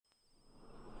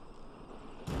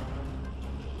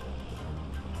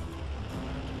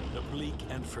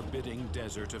and forbidding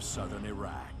desert of southern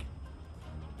Iraq.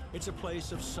 It's a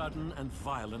place of sudden and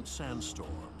violent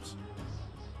sandstorms.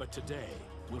 But today,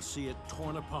 we'll see it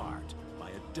torn apart by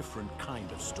a different kind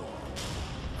of storm.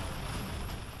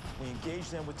 We engage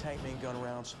them with tank main gun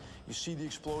rounds. You see the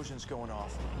explosions going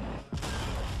off.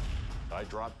 I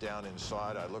dropped down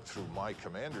inside. I looked through my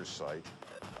commander's sight.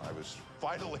 I was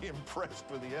vitally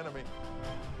impressed with the enemy.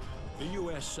 The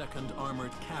U.S. 2nd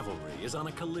Armored Cavalry is on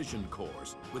a collision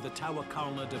course with the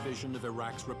Tawakalna Division of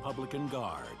Iraq's Republican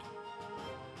Guard.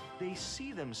 They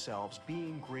see themselves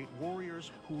being great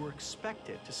warriors who were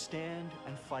expected to stand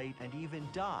and fight and even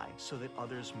die so that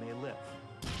others may live.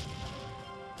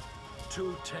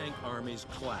 Two tank armies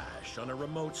clash on a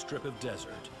remote strip of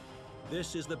desert.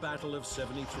 This is the Battle of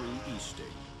 73 Easting,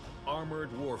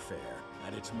 armored warfare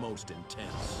at its most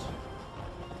intense.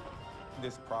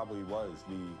 This probably was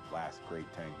the last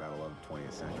great tank battle of the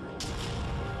 20th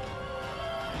century.